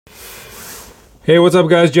Hey, what's up,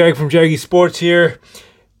 guys? Jag from Jaggy Sports here.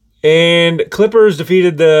 And Clippers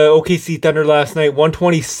defeated the OKC Thunder last night,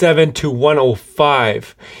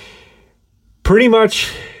 127-105. Pretty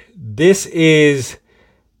much, this is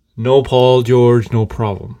no Paul George, no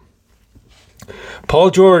problem. Paul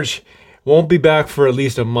George won't be back for at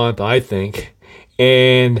least a month, I think.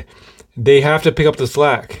 And they have to pick up the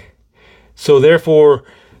slack. So therefore,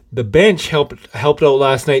 the bench helped out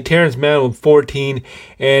last night. Terrence Mann with 14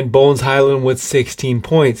 and Bones Highland with 16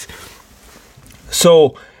 points.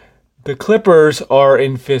 So the Clippers are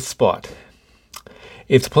in 5th spot.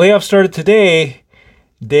 If the playoffs started today,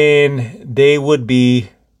 then they would be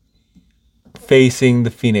facing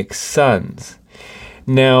the Phoenix Suns.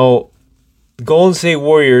 Now, Golden State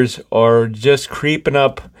Warriors are just creeping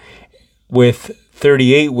up with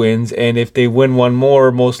 38 wins, and if they win one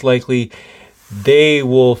more, most likely they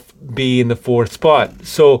will be in the 4th spot.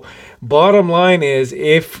 So, bottom line is,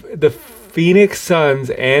 if the Phoenix Suns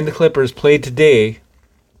and the Clippers played today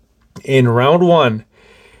in round 1,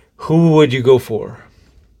 who would you go for?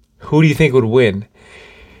 Who do you think would win?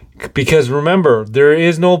 Because remember, there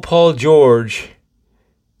is no Paul George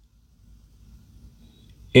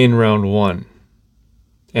in round 1.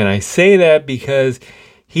 And I say that because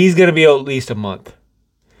he's going to be out at least a month.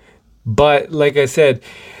 But like I said,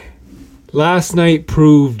 last night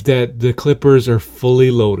proved that the Clippers are fully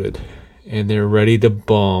loaded and they're ready to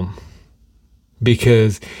bomb.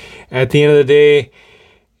 Because at the end of the day,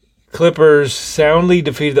 Clippers soundly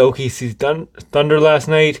defeated the OKC Thunder last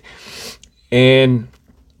night. And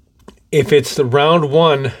if it's the round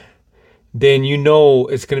 1, then you know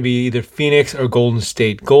it's going to be either Phoenix or Golden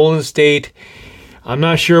State. Golden State, I'm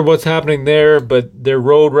not sure what's happening there, but their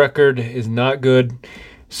road record is not good.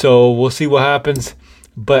 So we'll see what happens.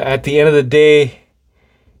 But at the end of the day,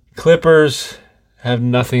 Clippers have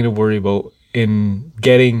nothing to worry about in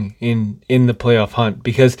getting in the playoff hunt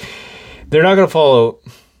because they're not going to fall out.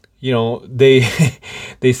 You know, they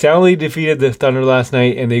soundly defeated the Thunder last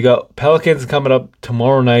night, and they got Pelicans coming up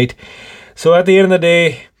tomorrow night. So at the end of the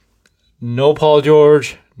day, no Paul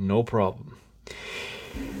George, no problem.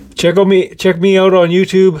 Check me out on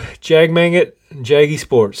YouTube, Jag Manget, Jaggy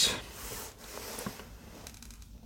Sports.